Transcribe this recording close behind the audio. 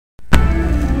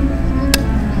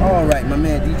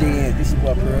DJ Ant. This is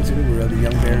what Pearl to the World, the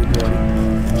young Barry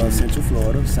Gordy of Central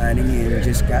Florida, signing in. We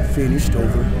just got finished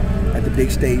over at the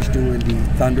big stage doing the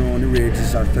Thunder on the Ridge. This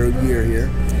is our 3rd year here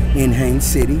in Haines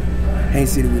City.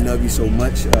 Haines City, we love you so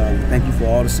much. Thank you for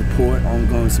all the support,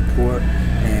 ongoing support,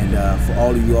 and for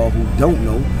all of you all who don't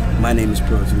know, my name is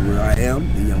Pearl to the World. I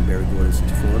am the young Barry Gordy of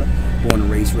Central Florida, born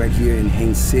and raised right here in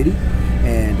Haines City.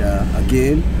 And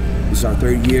again, this is our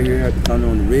 3rd year here at the Thunder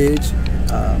on the Ridge.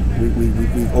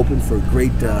 We've opened for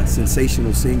great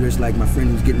sensational singers like my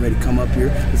friend who's getting ready to come up here.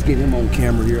 Let's get him on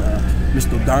camera here,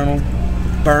 Mr. Donald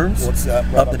Burns. What's up,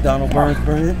 brother? Up the Donald Burns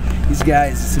brand. This guy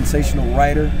is a sensational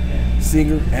writer,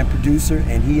 singer, and producer,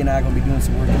 and he and I are going to be doing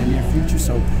some work in the near future.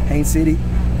 So Haines City,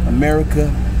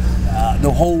 America,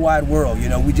 the whole wide world, you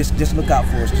know, we just look out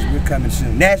for us because we're coming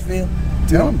soon. Nashville,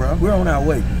 tell him, bro. We're on our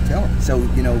way. Tell him. So,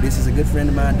 you know, this is a good friend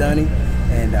of mine, Donnie.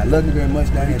 And I love you very much,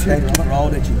 Donnie. Thank you for all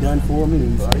that you've done for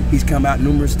me. He's come out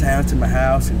numerous times to my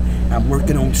house, and I'm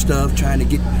working on stuff, trying to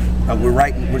get.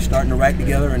 We're starting to write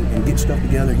together and get stuff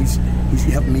together. He's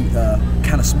helping me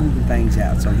kind of smoothing things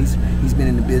out. So he's been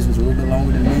in the business a little bit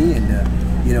longer than me,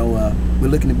 and you know, we're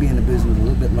looking to be in the business a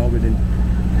little bit longer than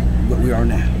what we are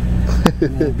now.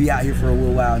 We'll be out here for a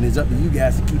little while, and it's up to you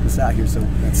guys to keep us out here. So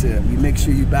that's it. You make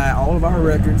sure you buy all of our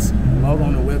records, log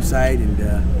on the website, and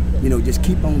you know, just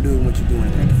keep on doing what you're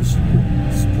doing. Thank you for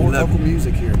support local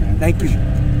music here, man. Thank you.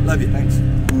 Love you. Thanks.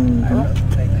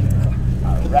 Thank you.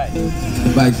 All right.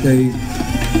 Backstage,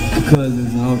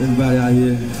 cousins, everybody out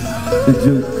here, the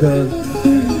Juke cousins.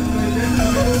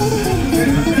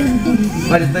 I'd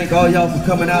like to thank all y'all for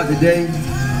coming out today.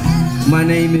 My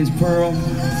name is Pearl,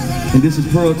 and this is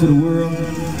Pearl to the World,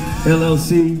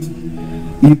 LLC.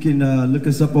 You can look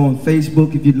us up on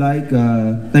Facebook if you'd like.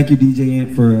 Thank you, DJ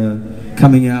Ant, for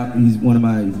coming out. He's one of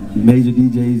my major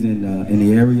DJs in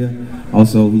the area.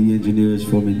 Also, he engineers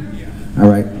for me. All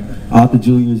right, Arthur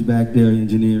Jr. is back there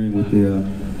engineering with the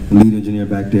lead engineer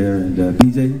back there. And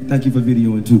BJ, thank you for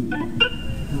videoing too.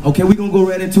 Okay, we're gonna go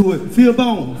right into it. Phil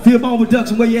Bone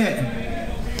Production, where you at?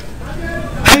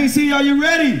 Hey, see, are you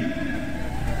ready?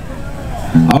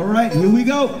 All right, here we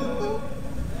go.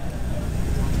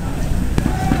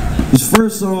 This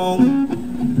first song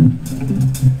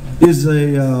is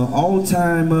a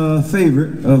all-time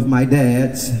favorite of my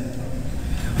dad's,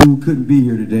 who couldn't be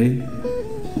here today.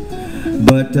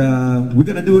 But we're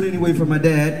gonna do it anyway for my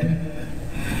dad.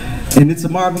 And it's a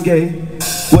Marvin Gaye,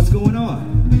 What's Going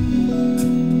On?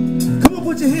 Come on,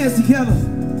 put your hands together.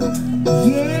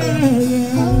 Yeah,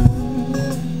 yeah.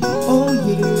 Oh,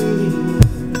 yeah.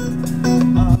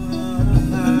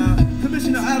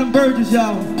 Commissioner Adam Burgess,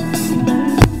 y'all.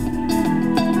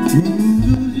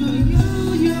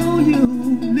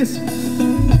 Listen.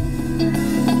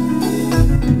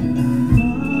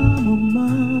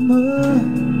 Mama,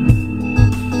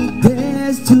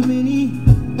 there's too many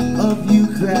of you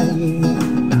crying.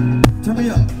 Turn me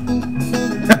up.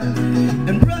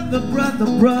 And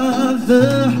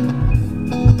brother,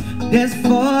 there's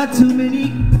far too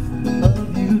many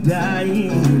of you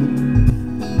dying.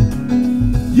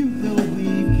 You know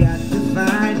we've got to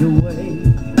find a way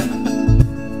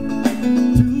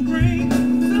to bring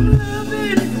some love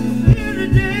in here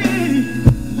today.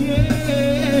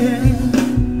 Yeah,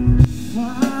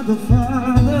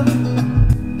 Father,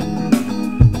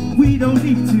 we don't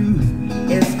need to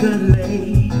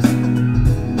escalate.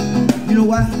 You know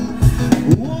why?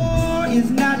 War is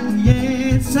not the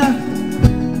answer,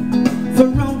 for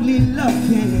only love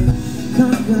can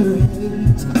conquer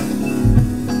it.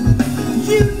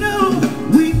 You know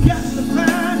we've got to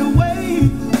find a way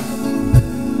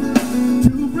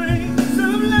to bring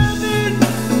some love in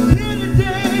here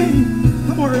today.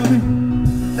 Come on, Robbie.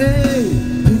 Hey,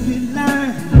 picket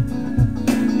line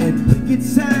and picket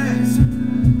signs.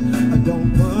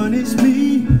 Don't punish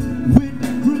me with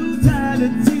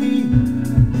brutality,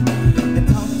 and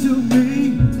talk to me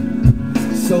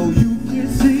so you can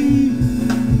see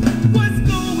what's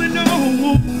going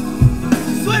on.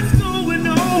 What's going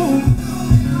on?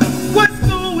 What's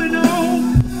going on?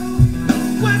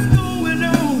 What's going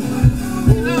on?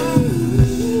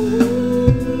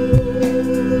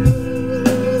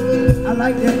 I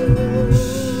like that.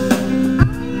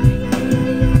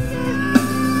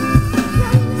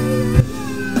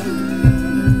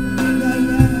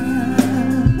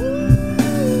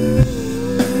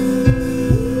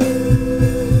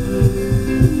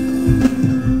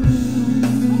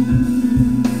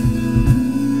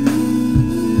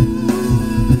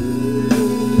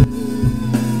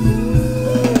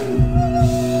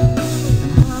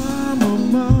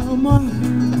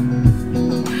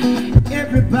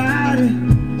 Everybody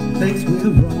thinks we're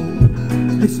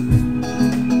wrong. Listen.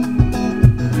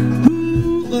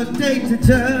 Ooh.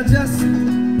 judge us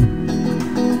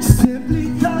simply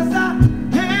 'cause our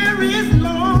hair is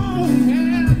long.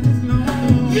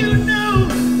 You know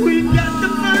we've got to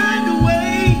find a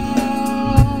way,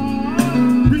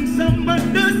 bring some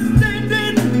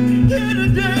understanding here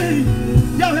today.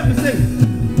 Y'all help me say,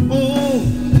 oh,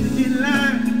 picket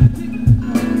line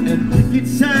and picket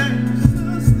sign,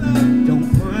 don't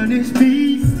punish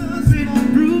me with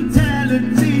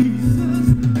brutality.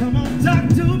 Come on, talk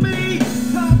to me.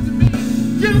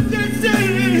 You can see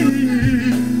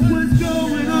what's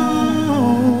going on.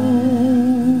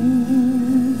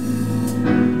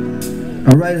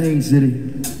 All right, Haines City.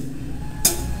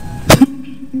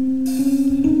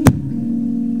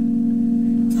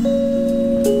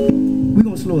 We're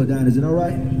gonna slow it down. Is it all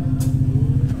right?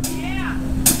 Yeah.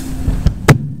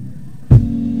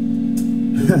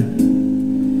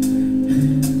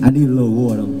 I need a little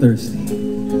water. I'm thirsty.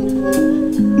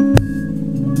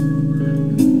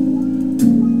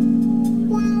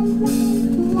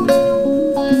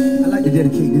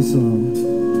 Dedicate this song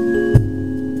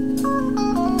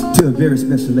to a very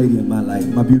special lady in my life,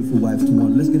 my beautiful wife,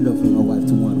 Tawana. Let's get it up for my wife,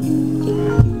 Tawana.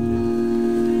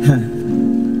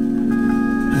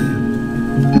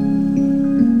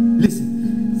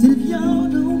 Listen, if y'all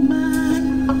don't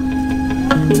mind,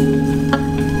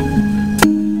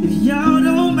 if y'all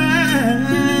don't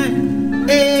mind,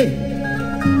 hey,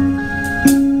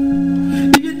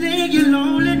 if you think you're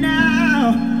lonely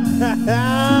now,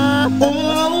 oh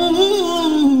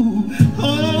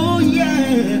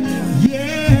yeah,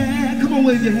 yeah. Come on,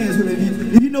 wave your hands with me.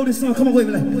 If you know this song, come on, wave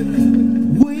it like.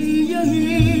 Wave your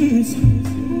hands.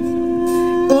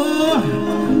 Oh,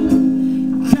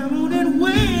 come on and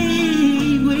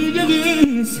wave your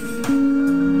hands.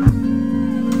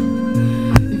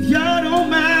 If y'all don't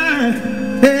mind,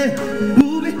 hey,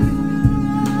 move it,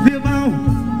 feel on.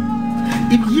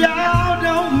 If y'all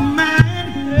don't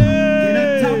mind, can I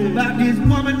talk about this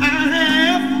woman I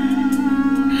have?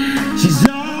 She's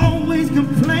always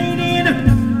complaining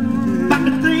about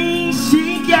the things she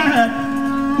got.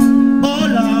 Oh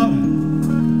Lord,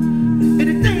 and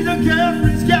the things her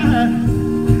girlfriend's got.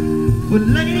 But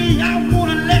lady, I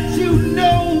wanna let you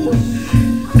know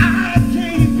I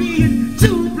can't be in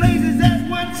two places at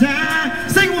one time.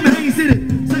 Say it with me, Haines City.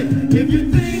 Say, if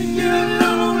you think you're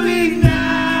lonely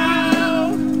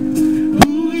now,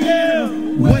 ooh yeah,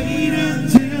 wait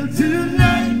until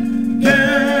tonight,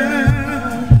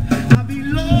 girl. I'll be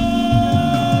long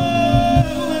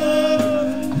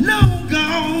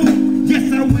gone.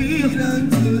 Yes, I will.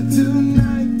 Until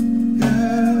tonight,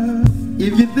 girl.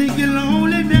 If you think you're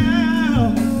lonely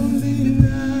now,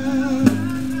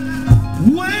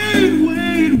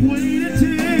 wait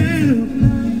until.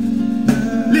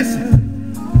 Listen.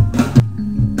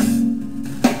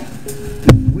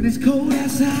 When it's cold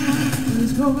outside,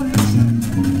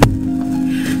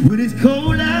 when it's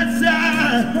cold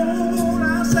outside,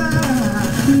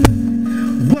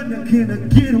 wonder can I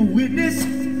get a witness?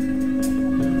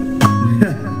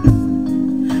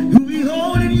 Who'll be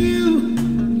holding you?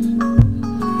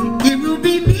 It will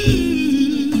be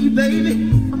me, baby.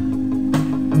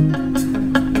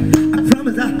 I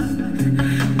promise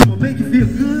I'ma make you feel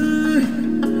good.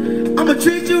 I'ma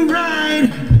treat you right.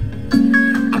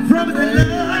 I promise to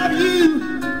love you.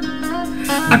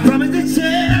 I promise to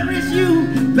cherish you,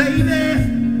 baby.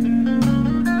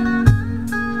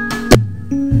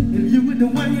 If you with the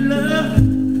one you love,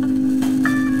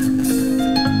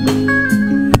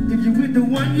 if you with the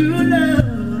one you love,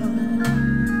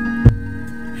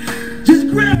 just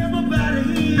grab her by the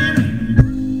hand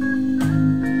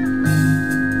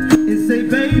and say,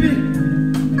 baby,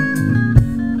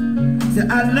 say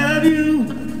I love you.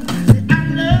 Say I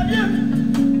love you.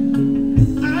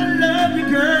 I love you,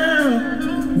 girl.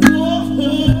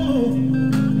 Whoa,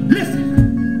 listen.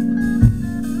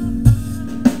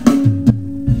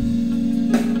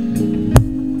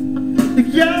 If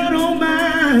y'all don't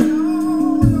mind,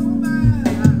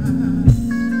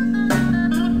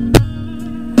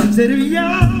 said if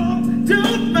y'all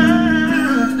don't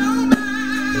mind,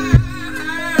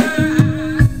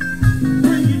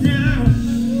 bring it down.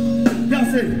 Y'all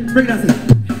say, bring it down. Say,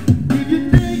 if you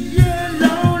think you're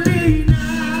lonely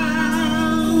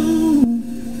now.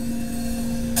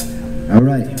 All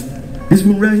right, this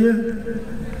one right here,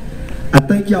 I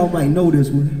think y'all might know this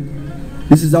one.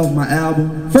 This is off my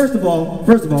album. First of all,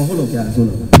 hold up guys,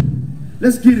 hold up.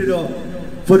 Let's get it up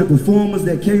for the performers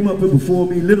that came up here before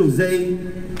me, Little Zay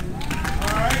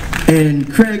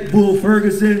and Craig Bull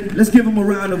Ferguson. Let's give them a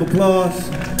round of applause.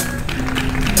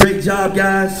 Great job,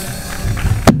 guys.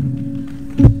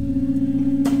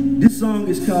 This song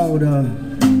is called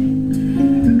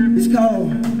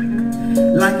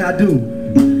like I do.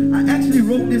 I actually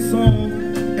wrote this song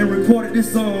and recorded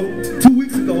this song 2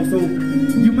 weeks ago, so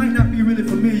you might not be really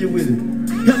familiar with it.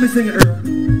 Help me sing it, Earl.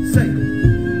 Say it.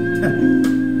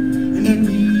 And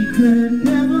we could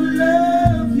never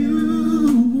love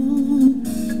you,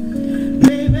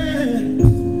 baby,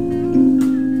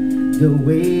 the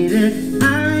way that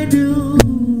I do.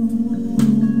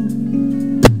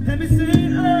 Let me sing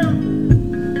it, Earl.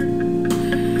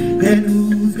 And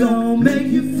who's gonna make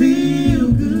you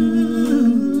feel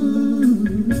good?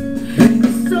 And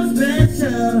it's so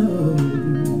special,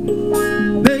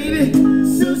 baby,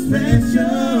 so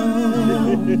special.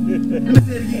 Let me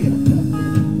say it again.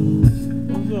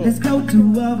 Let's go to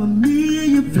a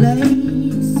familiar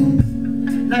place,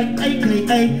 like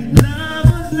AKA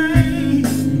Lover's Lane.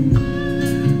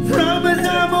 Promise I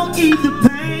won't eat the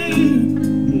pain.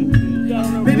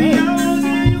 Baby, I'll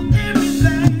give you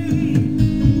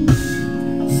everything.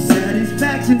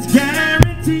 Satisfaction's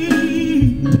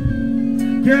guaranteed.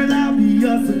 Girl, I'll be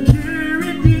your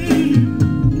security.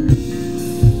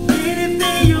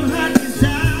 Anything your heart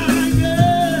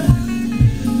desires,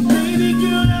 baby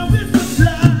girl, I will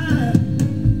supply.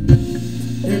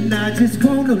 And I just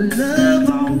wanna love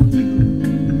on you,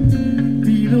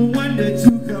 be the one that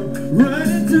you come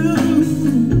running to.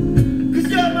 Cause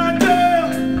you're my girl,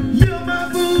 you're my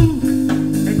boo,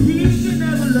 and he can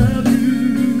never love you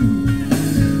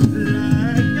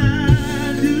like I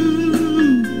do.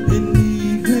 And he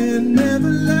can never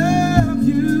love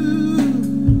you,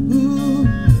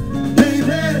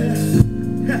 baby,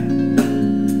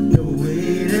 the way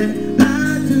that I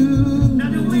do. Not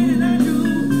the way that I do,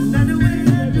 not the way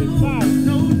that I do.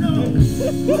 No, no.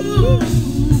 Ooh.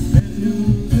 And you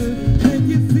could make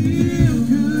you feel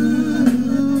good.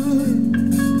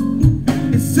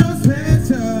 It's so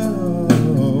special,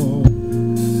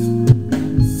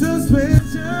 so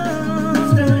special.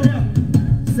 Stand up,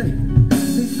 say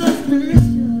so special,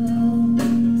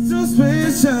 so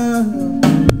special,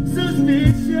 so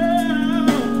special,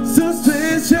 so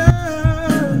special,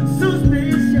 so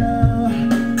special,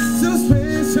 so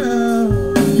special.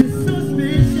 You're so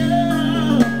special,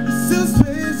 so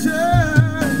special,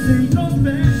 say so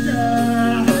special,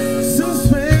 so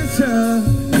special.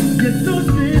 You're so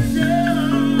special,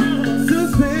 so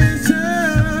special,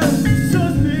 so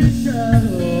special,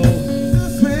 so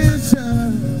special,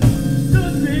 so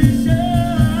special.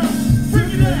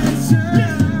 Bring it up.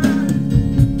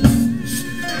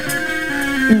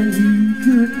 And we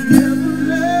could never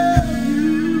love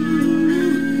you,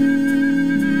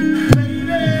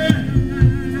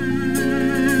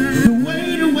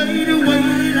 baby, the way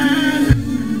that I do.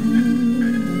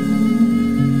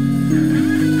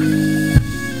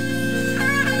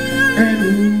 And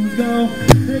who's gonna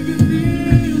make you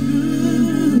feel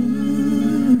good?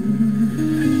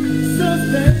 So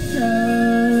special,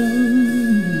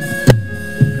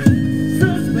 so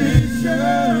special.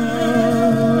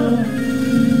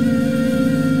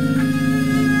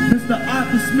 Mr.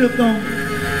 Arthur Smith on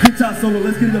guitar solo.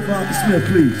 Let's get it up for Arthur Smith,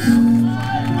 please.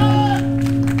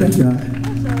 Thank God.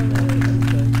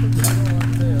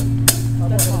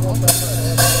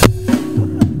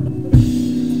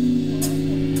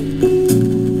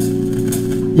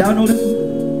 Y'all know this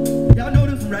one? Y'all know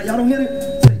this one, right? Y'all don't hear it?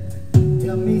 Say,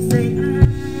 help me say,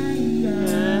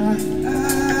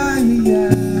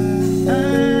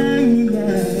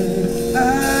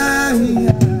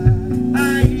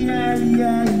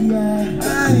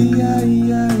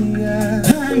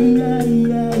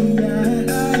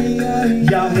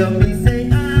 y'all help me say,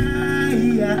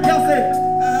 y'all say,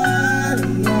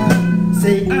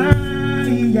 say,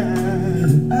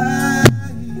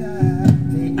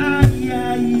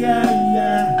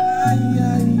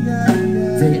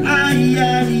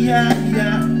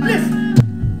 listen.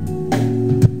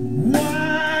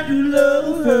 Why do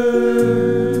love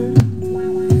hurt?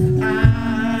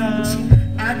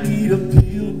 I need a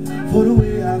pill for the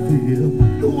way I feel.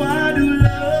 Why do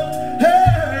love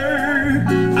hurt?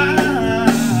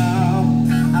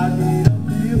 I need a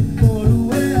pill for the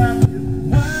way I feel.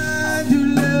 Why do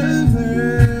love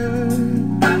hurt?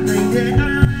 I think that I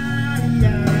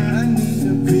need a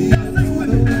pill for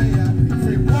the way I feel.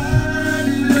 Say, why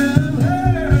do love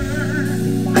hurt?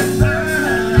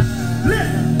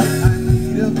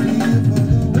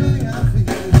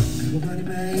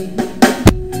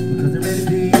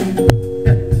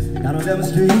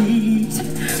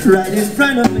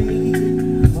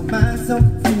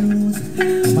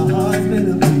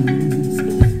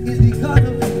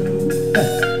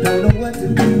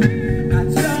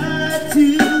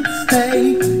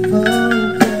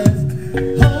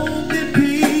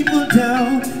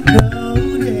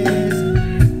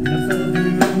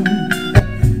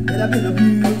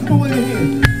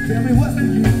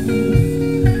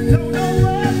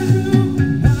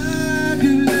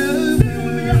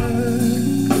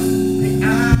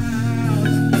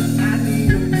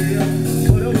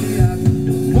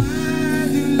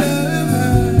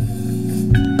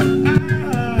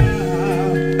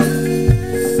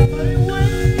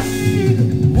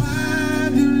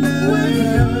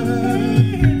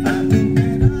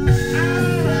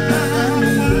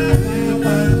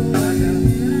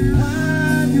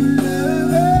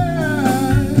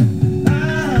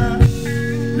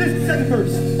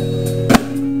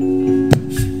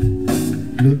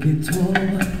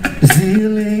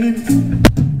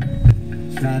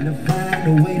 trying to find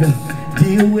a way to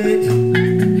deal with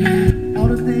all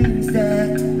the things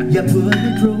that you put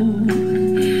me through.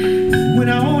 When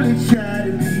I only try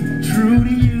to be true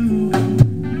to you,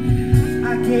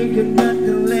 I can't get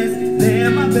nothing less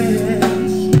than my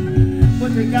best.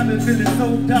 But they got me feeling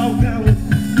so doggone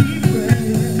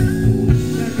depressed.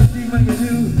 I can see what you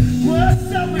do.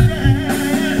 What's up with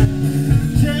that?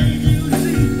 Change you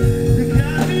see, you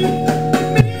got me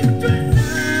stressed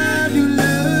out. You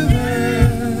love her.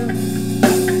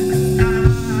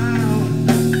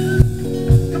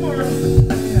 Come on,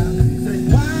 say,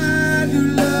 why do you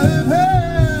love her?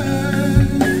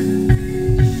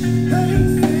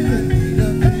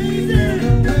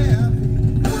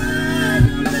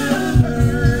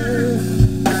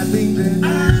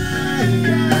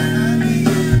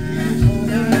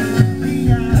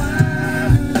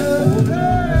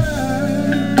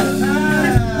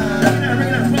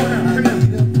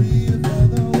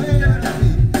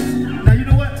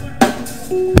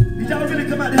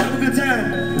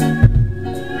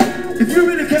 If you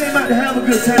really came out to have a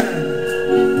good time,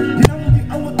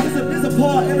 then there's a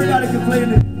part everybody can play in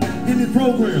this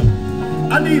program.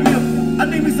 I need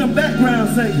me some background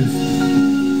singers.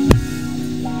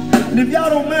 And if y'all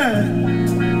don't mind,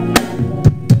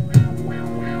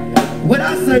 what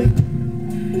I say,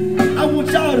 I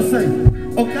want y'all to say,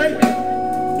 okay?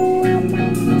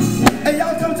 Hey,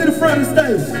 y'all come to the front of the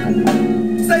stage.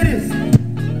 Say this.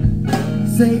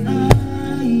 Say,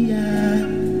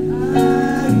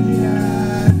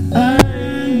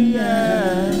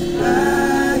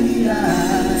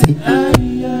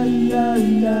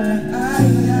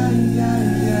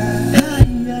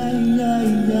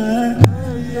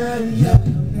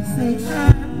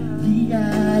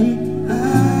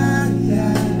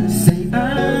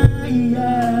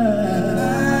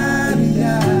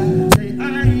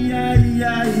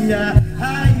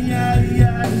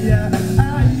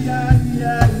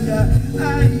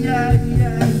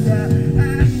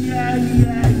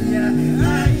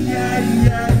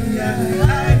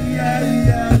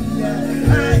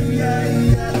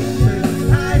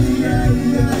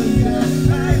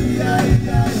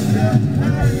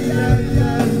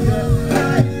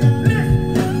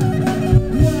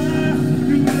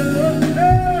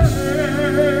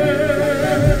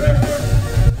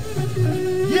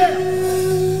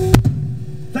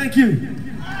 thank you.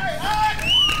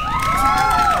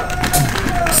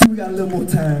 See, we got a little more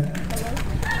time.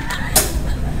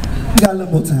 We got a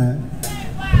little more time.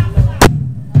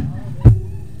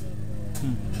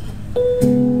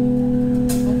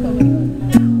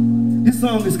 This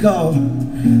song is called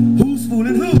Who's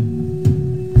Fooling Who?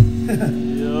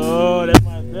 Yo, that's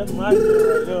my jam right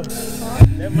there.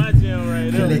 That's my jam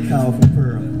right there. That call from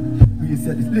Pearl. We just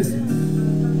said this. Listen.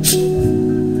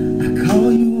 I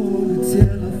call you on the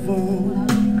telephone.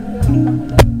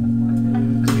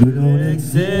 You don't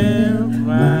accept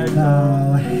my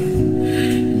call.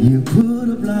 You put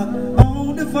a block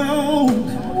on the phone.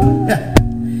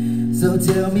 So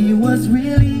tell me what's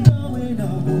really going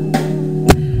on.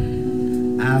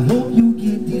 I hope you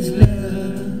get this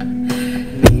letter.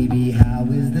 Baby, how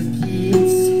is the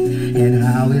kids? And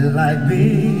how is life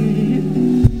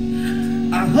been?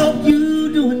 I hope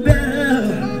you doing better.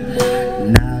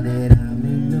 Now that I'm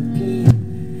in the pen,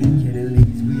 can at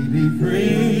least we be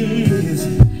friends?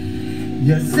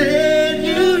 You said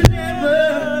you'd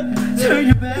never turn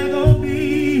your back on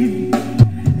me,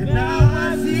 and now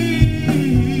I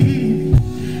see.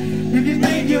 If you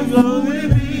think you're fooling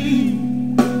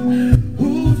me,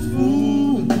 who's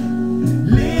fooling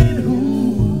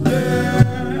who,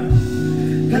 girl?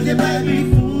 'Cause you might be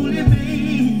fooling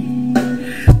me,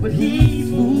 but he's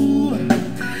fooling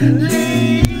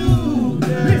you.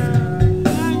 Listen,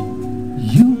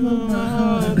 you broke my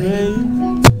heart, baby.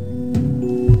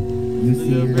 You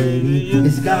see, lady,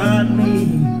 it's got me.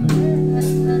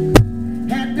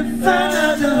 Had to find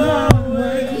out the hard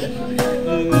way.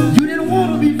 You didn't want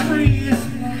to be friends.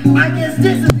 I guess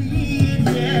this is the end,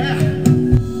 yeah.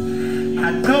 I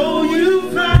know you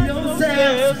found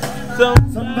yourself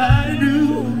somebody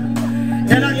new,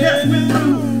 and I guess we're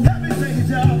through. Let me sing it,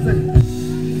 y'all. Say,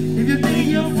 if you think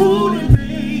you're fooling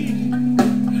me,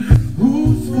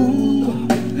 who's fooling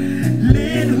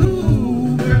who,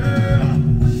 girl?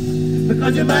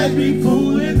 Because you might be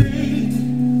fooling me,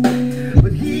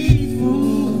 but he's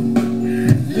fooling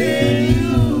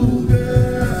you,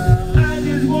 girl. I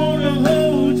just wanna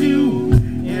hold you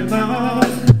in my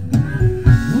arms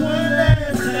one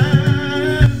last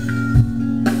time.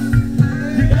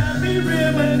 You got me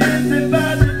reminiscing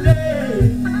about the day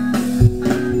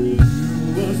you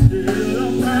were still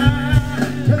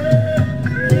mine.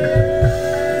 Yeah,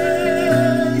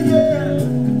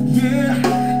 yeah.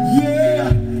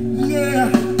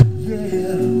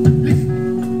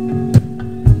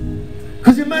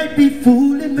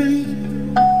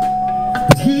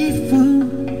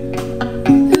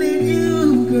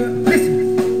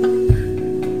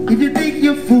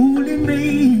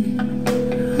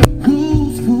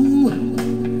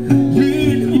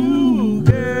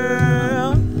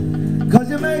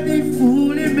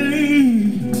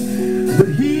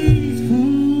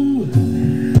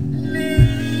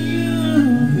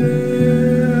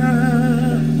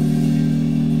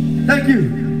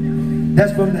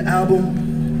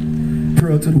 album,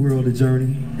 Pearl to the World, The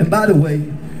Journey. And by the way,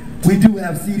 we do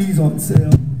have CDs on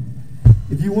sale.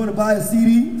 If you want to buy a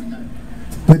CD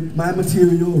with my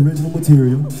material, original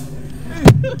material,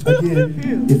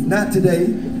 again, if not today,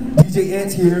 DJ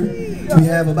Ant's here. We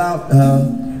have about,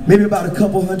 maybe about a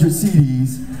couple hundred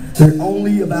CDs. They're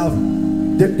only about,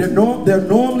 they're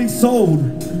normally sold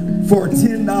for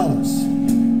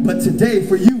 $10. But today,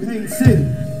 for you, Haines City,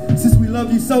 since we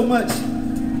love you so much,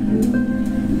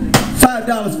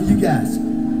 $5 for you guys.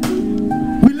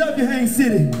 We love you, Haines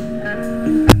City.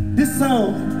 This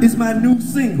song is my new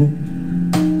single,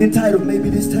 entitled Maybe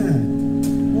This Time.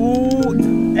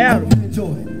 Ooh, Adam. I hope you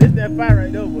enjoy it. It's that fire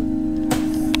right there, boy.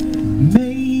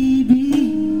 Maybe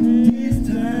this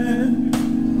time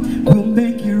we'll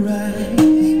make it right.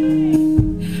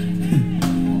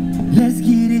 Let's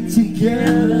get it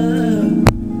together.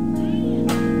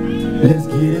 Let's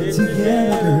get it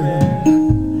together.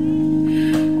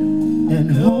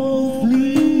 And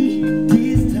hopefully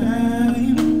this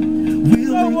time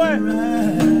we'll make it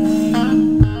right.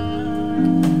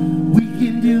 We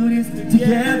can do this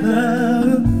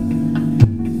together.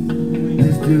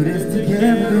 Let's do this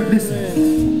together. Listen,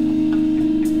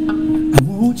 I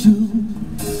want you.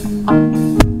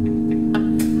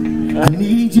 I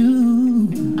need you.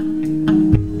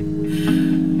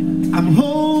 I'm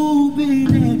hoping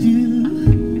that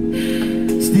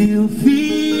you still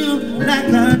feel like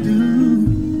I do.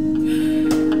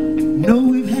 Know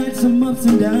we've had some ups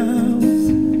and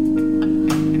downs.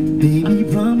 Baby,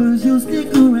 promise you'll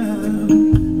stick around.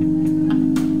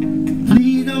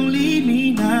 Please don't leave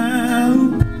me now,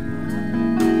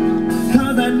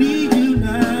 'cause I need you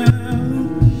now.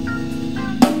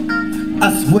 I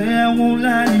swear I won't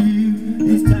lie to you.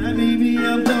 This time, baby,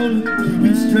 I'm gonna keep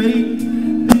it straight.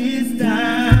 This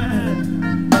time,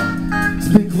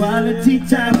 spend quality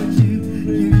time with you.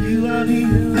 Give you all the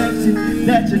affection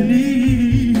that you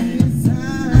need.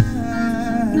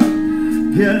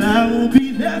 Girl, I will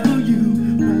be there for you,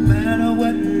 no matter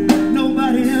what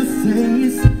nobody else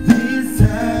says. This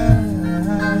time,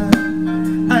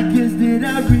 I guess that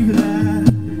I realize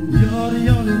you're the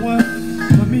only one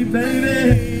for me,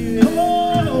 baby.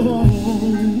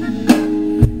 Oh,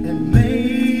 and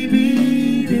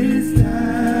maybe this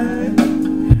time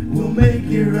we'll make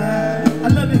it right. I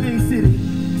love you, Haines City.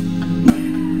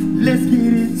 Let's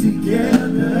get it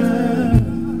together.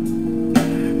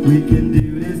 We can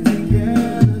do this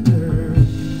together.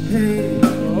 Hey,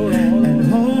 and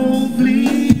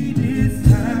hopefully this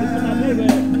time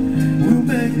we'll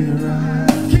make it right.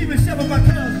 Keep it sharp, my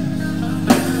cousin.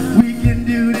 We can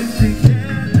do this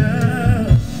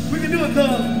together. We can do it,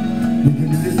 though. We can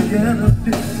do this together.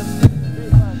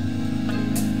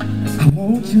 I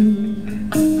want you.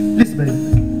 Listen, baby.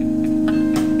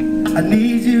 I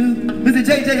need you. Mr.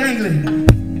 JJ Angley.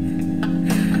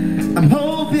 I'm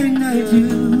hoping that you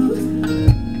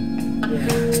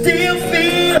still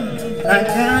feel like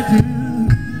I do.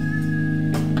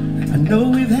 I know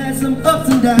we've had some ups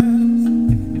and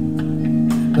downs,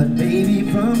 but baby,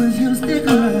 promise you'll stick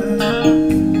around.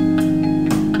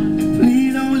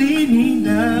 Please don't leave me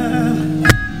now,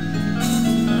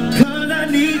 'cause I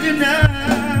need you now.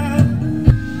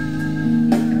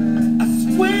 I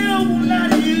swear I won't lie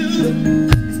to you.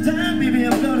 This time, baby,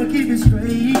 I'm gonna keep it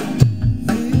straight.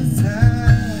 This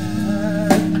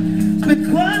time, spend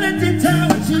quality time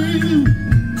with you.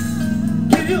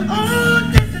 Give you all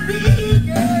that you need.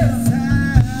 Yes,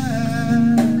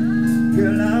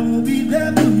 girl, I will be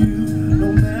there for you, no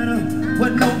matter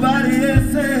what nobody else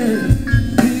says.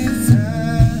 This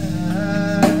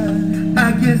time, I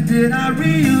guess that I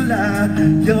realize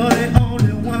you're the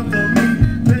only one for me,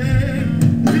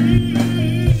 baby.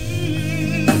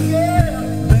 Yeah,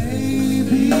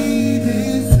 baby,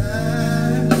 this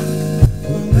time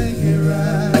we'll make it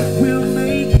right. We'll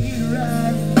make it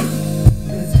right.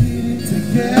 Let's get it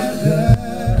together.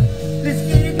 Let's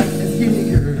get it,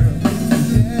 girl.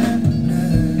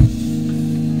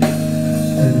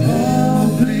 And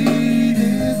hopefully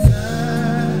this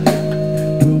time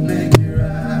we'll make it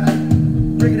right.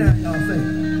 Break it out, y'all. Say,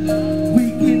 we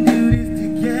can do this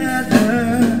together.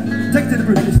 Take it to the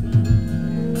bridge.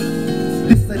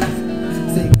 Listen, say this.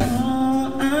 Say, all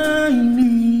I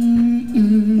need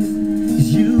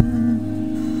is you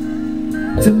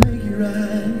to make it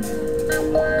right.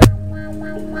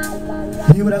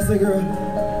 You hear what I say, girl?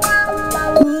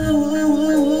 Ooh,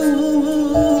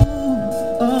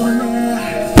 oh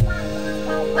yeah.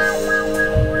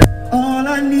 All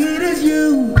I need is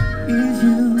you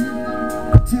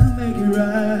to make it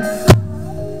right.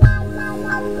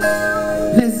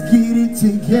 Let's get it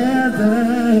together.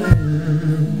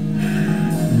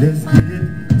 Let's get it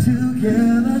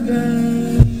together, girl.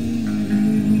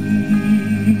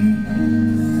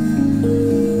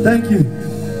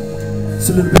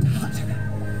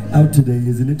 out today,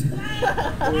 isn't it?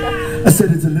 I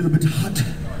said it's a little bit hot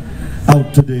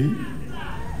out today.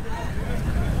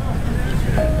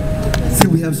 See,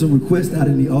 we have some requests out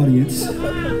in the audience.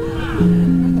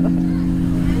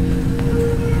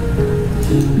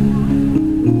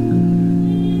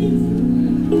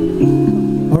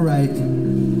 All right.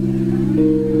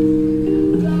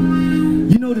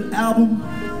 You know the album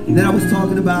that I was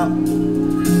talking about?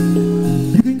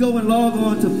 You can go and log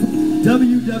on to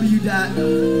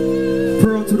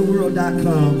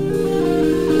www.pearltotheworld.com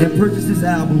and purchase this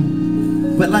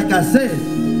album. But like I said,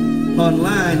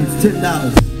 online it's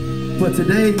 $10. But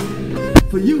today,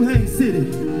 for you, Haines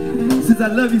City, since I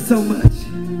love you so much,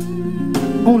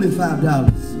 only $5.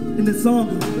 And this song,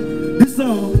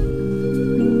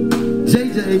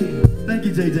 JJ, thank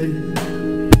you JJ,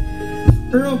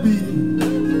 Earl B,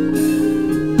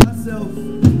 myself,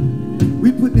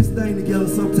 we put this thing together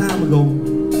some time ago,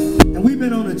 and we've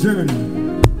been on a journey.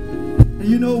 And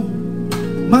you know,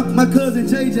 my cousin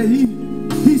JJ,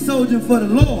 he's soldiering for the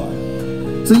Lord.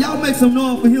 So y'all make some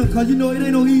noise for him, because you know it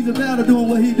ain't no easy battle doing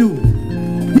what he do.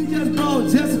 He just brought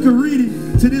Jessica Reedy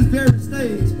to this very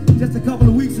stage just a couple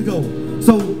of weeks ago.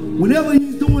 So whenever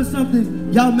he's doing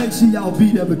something, y'all make sure y'all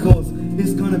be there, because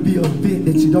it's gonna be an event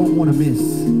that you don't want to miss.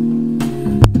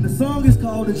 And the song is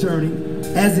called The Journey,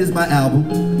 as is my album.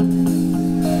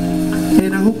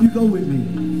 And I hope you go with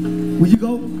me. Will you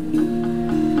go?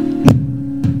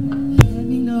 Let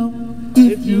me know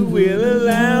If you will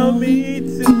allow me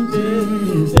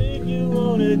to take you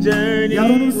on a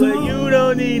journey where you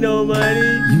don't need no money.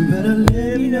 You better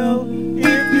let me know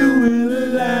If you will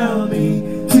allow me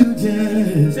to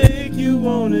just take you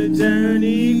on a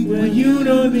journey where you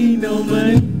don't need no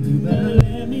money. You better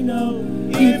let me know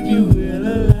If you will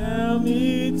allow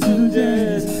me to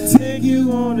just take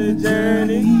you on a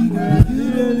journey where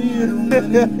you don't need no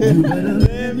money. You better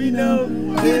Let me know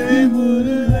if you would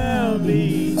allow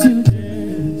me to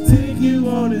just take you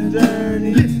on a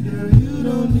journey. Girl, you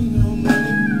don't need no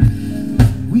money.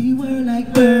 We were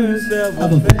like birds of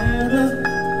a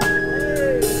feather.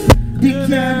 You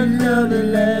can't love that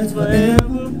lasts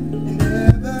forever and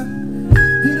ever.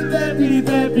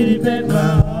 Pity pat, my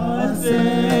heart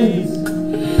says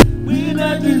We're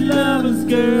not just lovers,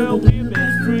 girl, we're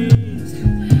best friends.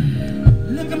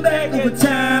 looking back over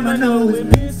time, I know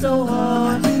it's been so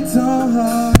hard.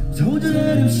 Told you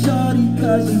that it's shorty,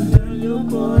 cause you done your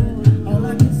part. All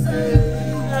I can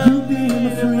say, you being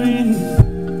my friend,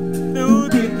 through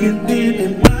thick and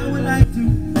thin. And I would like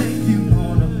to thank you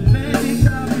on a magic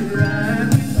copyright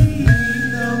with me.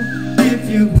 If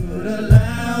you would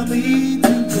allow me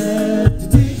to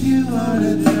take you on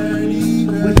a journey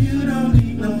where you don't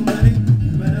need no money.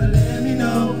 You better let me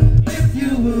know if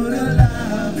you would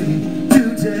allow me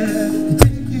to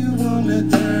take you on a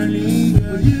journey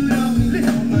where you don't need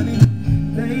no money.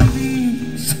 Baby,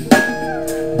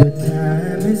 the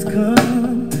time has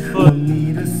come for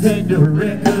me to set the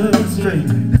record straight.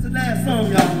 This is the last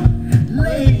song, y'all.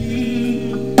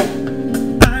 Lady,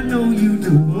 I know you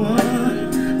the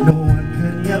one. No one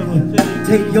could ever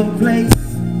take your place.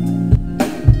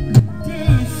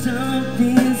 There's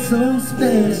something so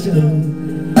special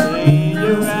in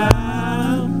your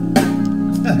eyes.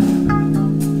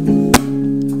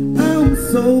 I'm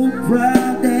so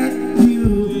proud that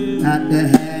you had to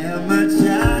have my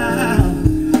child.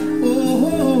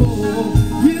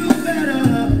 Oh, you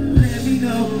better let me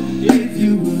know if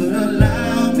you would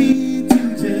allow me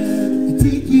to just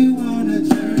take you on a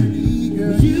journey,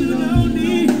 girl. You don't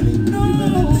need no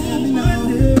money.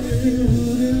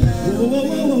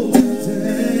 Oh,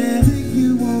 take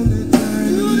you on a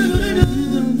journey.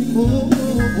 Oh,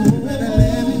 better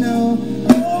let me know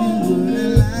if you would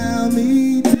allow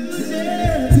me to take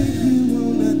you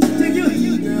on a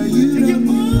journey, girl. You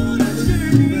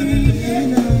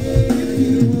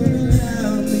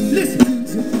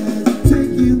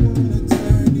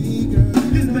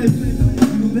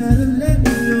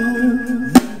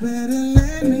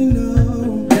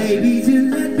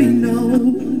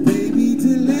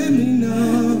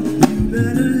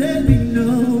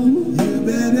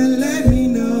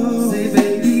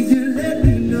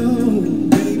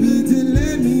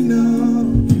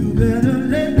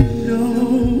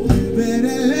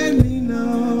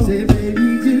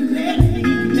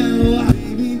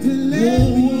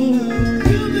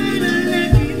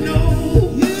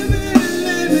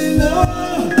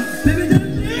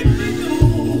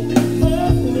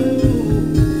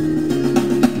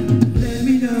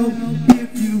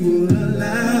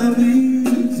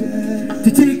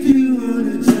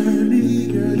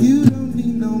don't need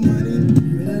no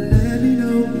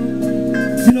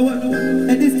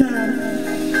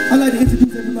like to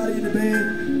introduce everybody in the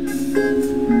band.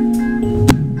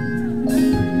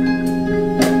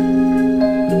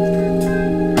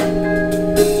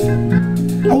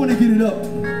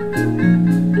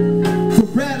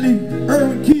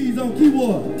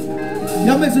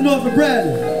 to Norfolk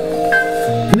Bradley.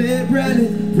 Play Bradley,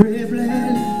 play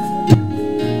Bradley.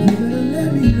 You better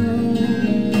let me know.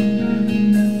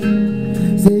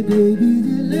 Say, baby,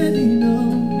 just let me know.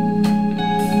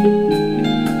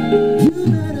 You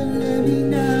better let me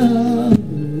know.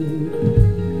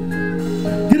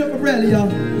 Get up for Bradley,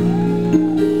 y'all.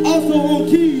 Also on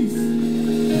keys,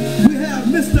 we have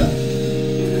Mr.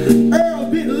 Earl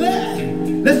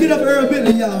Bentley. Let's get up for Earl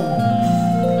Bentley, y'all.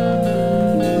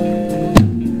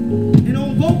 And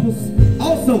on vocals,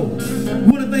 also,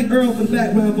 we want to thank Earl for the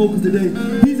background vocals today.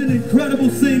 He's an incredible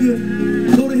singer.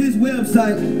 Go to his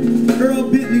website,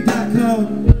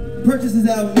 earlbentley.com. Purchase his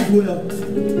album as well.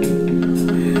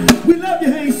 We love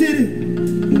you, Haines City.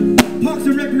 Parks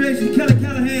and Recreation, Kelly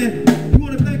Callahan. We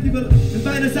want to thank you for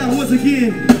inviting us out once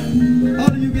again. All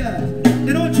of you guys.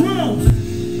 And on drums,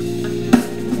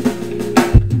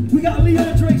 we got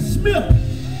Leandre Smith.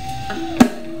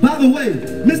 By the way,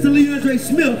 Mr. Leandre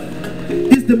Smith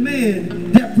is the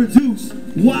man that produced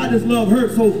Why Does Love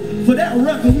Hurt? So for that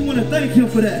record, we want to thank him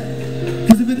for that.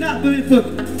 Because if it's not been for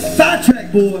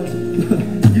Sidetrack Boys,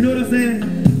 you know what I'm saying?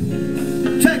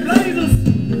 Track Blazers.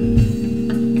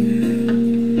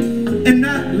 And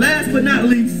not last but not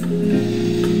least,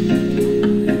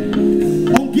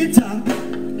 on guitar,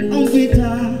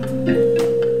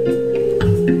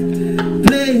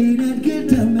 play that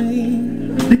guitar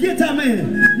man. The guitar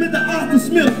man, Mr. Arthur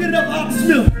Smith. Get it up, Arthur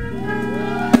Smith.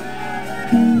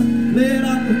 Play it,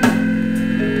 Arthur.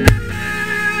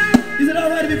 Is it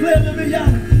alright if you play a little bit,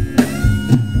 y'all?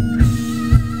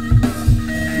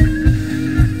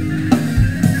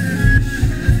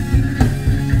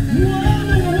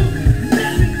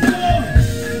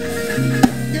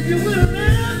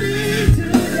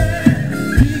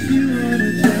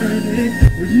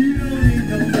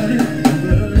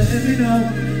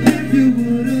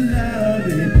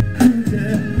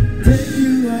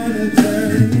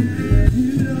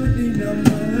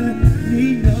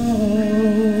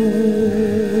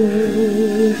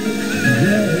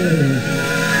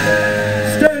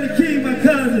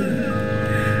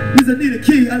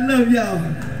 I love y'all.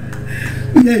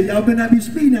 Yeah, y'all better not be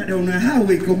speeding out there on the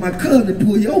highway because my cousin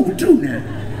pull you over too now.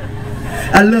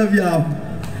 I love y'all.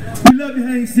 We love you,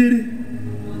 Haines City.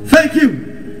 Thank you.